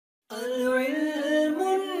You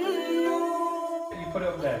put it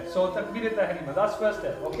up there. So takbir tahrima, that's first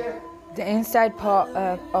step, okay? The inside part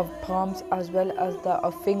of palms as well as the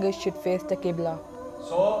of fingers should face the Qibla.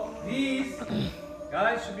 So these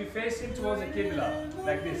guys should be facing towards the Qibla,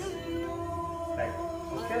 like this. Like,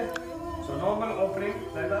 okay? So normal opening,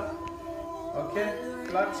 like that. Okay?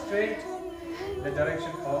 Flat straight, the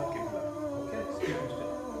direction of Qibla. Okay? Keep it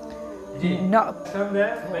straight. Not Stand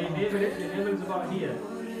there, but your navel is about here.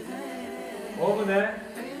 Over there,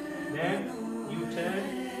 then you turn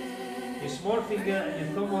your small finger and your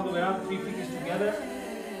thumb all the way around, 3 fingers together,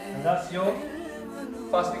 and that's your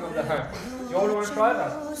fastening of the hand. You all want to try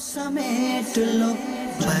that? समेट लो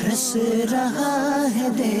बरस रहा है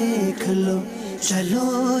देख लो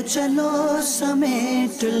चलो चलो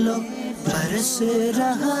समेट लो बरस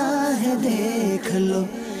रहा है देख लो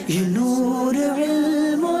ये नूर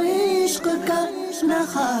इल्म और इश्क का न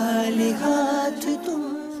खाली हाथ तुम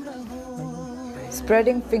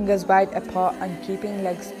spreading fingers wide apart and keeping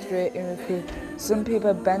legs straight in ruku. Some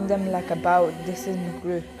people bend them like a bow. This is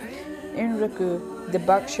makruh. In ruku, the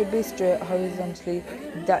back should be straight horizontally,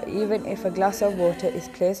 that even if a glass of water is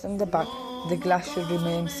placed on the back, the glass should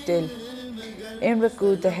remain still. In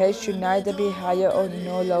ruku, the head should neither be higher or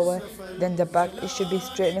no lower than the back. It should be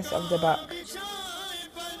straightness of the back.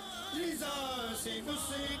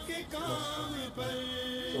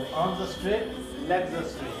 So arms are straight, legs are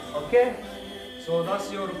straight. Okay? So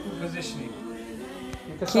that's your ruku positioning.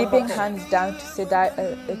 Keeping hands down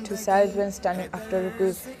to sides when standing after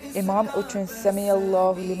ruku. Imam uttering Sami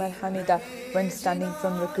Allahu liman hamida when standing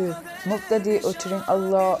from ruku. Muqtadi uttering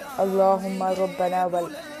Allah Allahumma Rabbana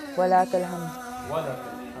walakal hamd.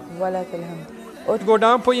 Walakal hamd. Go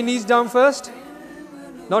down, put your knees down first.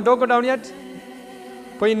 No, don't go down yet.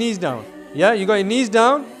 Put your knees down. Yeah, you got your knees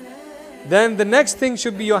down. Then the next thing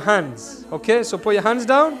should be your hands. Okay, so put your hands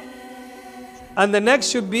down. And the next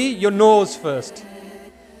should be your nose first.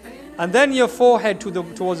 And then your forehead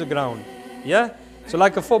towards the ground. Yeah? So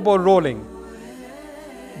like a football rolling.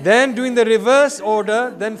 Then doing the reverse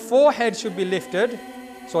order, then forehead should be lifted.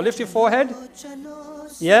 So lift your forehead.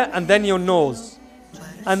 Yeah, and then your nose.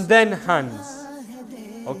 And then hands.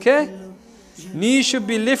 Okay? Knees should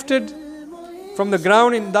be lifted from the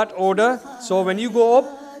ground in that order. So when you go up,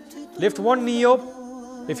 lift one knee up.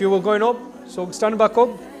 If you were going up, so stand back up.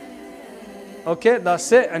 Okay,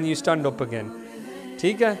 that's it. And you stand up again.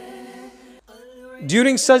 ठीक है?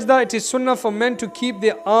 During sajda, it is sunnah for men to keep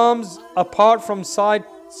their arms apart from sides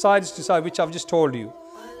to side, which I've just told you.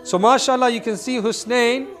 So mashallah, you can see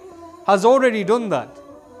Husnain has already done that.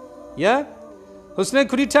 Yeah? Husnain,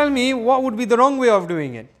 could you tell me what would be the wrong way of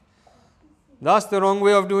doing it? That's the wrong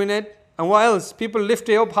way of doing it. And what else? People lift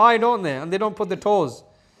it up high, don't they? And they don't put the toes.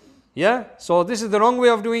 Yeah? So this is the wrong way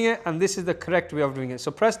of doing it, and this is the correct way of doing it.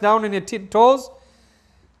 So press down on your toes,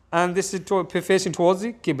 and this is facing towards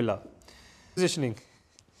the Qibla. Positioning.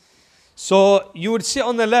 So you would sit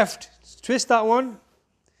on the left, twist that one,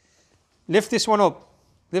 lift this one up,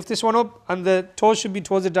 and the toes should be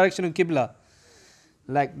towards the direction of Qibla.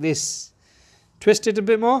 Like this. Twist it a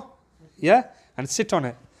bit more, yeah, and sit on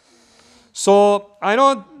it. So I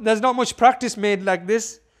know there's not much practice made like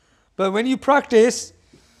this, but when you practice,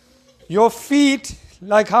 your feet,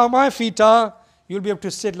 like how my feet are, you'll be able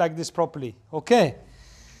to sit like this properly, okay?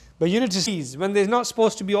 But you need to see, when they're not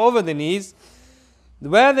supposed to be over the knees,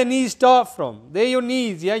 where the knees start from, they're your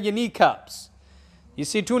knees, yeah, your kneecaps. You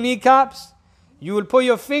see 2 kneecaps? You will put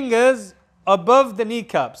your fingers above the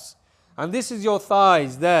kneecaps. And this is your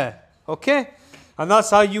thighs there, okay? And that's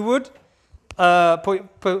how you would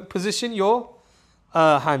position your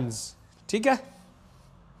hands. ठीक है?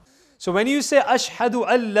 So when you say Ashhadu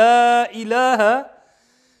an la ilaha,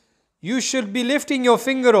 you should be lifting your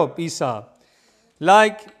finger up, Isa.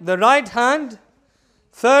 Like the right hand,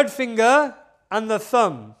 third finger, and the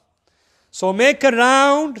thumb. So make a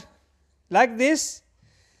round like this,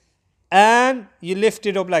 and you lift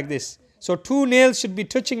it up like this. So 2 nails should be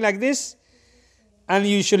touching like this, and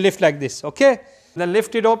you should lift like this, okay? Then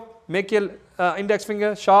lift it up, make your index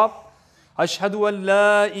finger sharp. Ashhadu an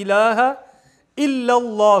la ilaha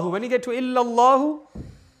illallah. When you get to illallah,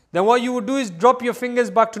 then what you would do is drop your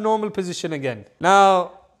fingers back to normal position again.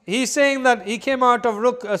 Now, he's saying that he came out of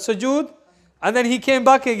sujood, and then he came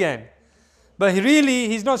back again. But really,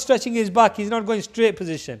 he's not stretching his back. He's not going straight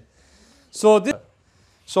position.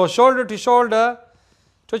 So shoulder to shoulder,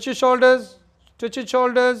 touch your shoulders,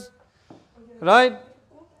 right?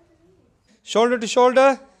 Shoulder to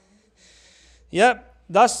shoulder. Yep,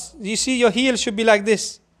 that's, you see your heel should be like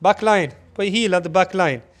this, back line. Put your heel at the back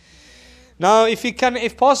line. Now,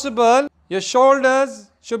 if possible, your shoulders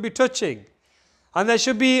should be touching. And there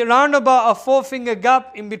should be around about a 4-finger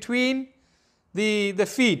gap in between the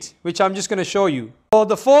feet, which I'm just going to show you. So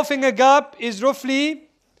the 4-finger gap is roughly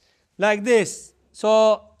like this.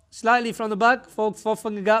 So slightly from the back,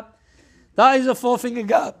 4-finger gap. That is a 4-finger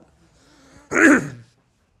gap.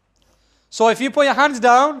 So if you put your hands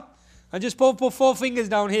down and just put 4 fingers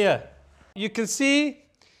down here, you can see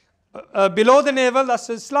below the navel,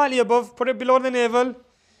 that's slightly above, put it below the navel.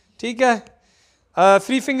 Okay?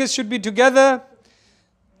 3 fingers should be together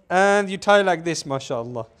and you tie like this,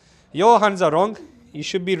 mashallah. Your hands are wrong. You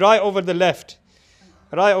should be right over the left.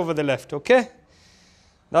 Right over the left, okay?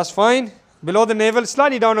 That's fine. Below the navel,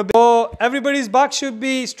 slightly down a bit. So everybody's back should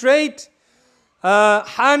be straight.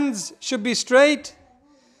 Hands should be straight.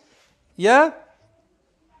 Yeah?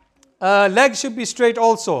 Legs should be straight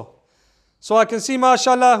also. So I can see,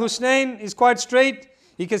 mashallah, Hussein is quite straight.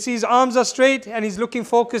 You can see his arms are straight and he's looking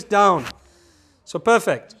focused down. So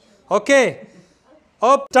perfect. Okay.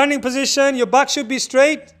 Up, standing position, your back should be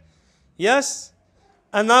straight. Yes.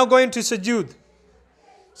 And now go into sujood.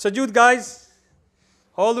 Sujood, guys.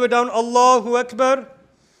 All the way down. Allahu Akbar.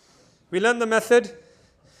 We learn the method.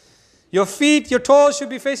 Your feet, your toes should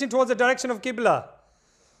be facing towards the direction of Qibla.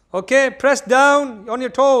 Okay. Press down on your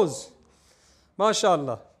toes.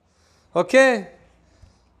 MashaAllah. Okay.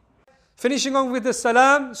 Finishing on with the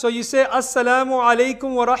salam. So you say Assalamu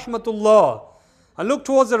alaikum wa rahmatullah. And look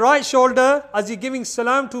towards the right shoulder as you're giving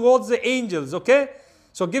salam towards the angels. Okay.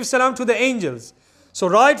 So give salam to the angels. So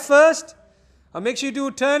right first. And make sure you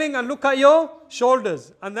do turning and look at your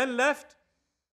shoulders. And then left.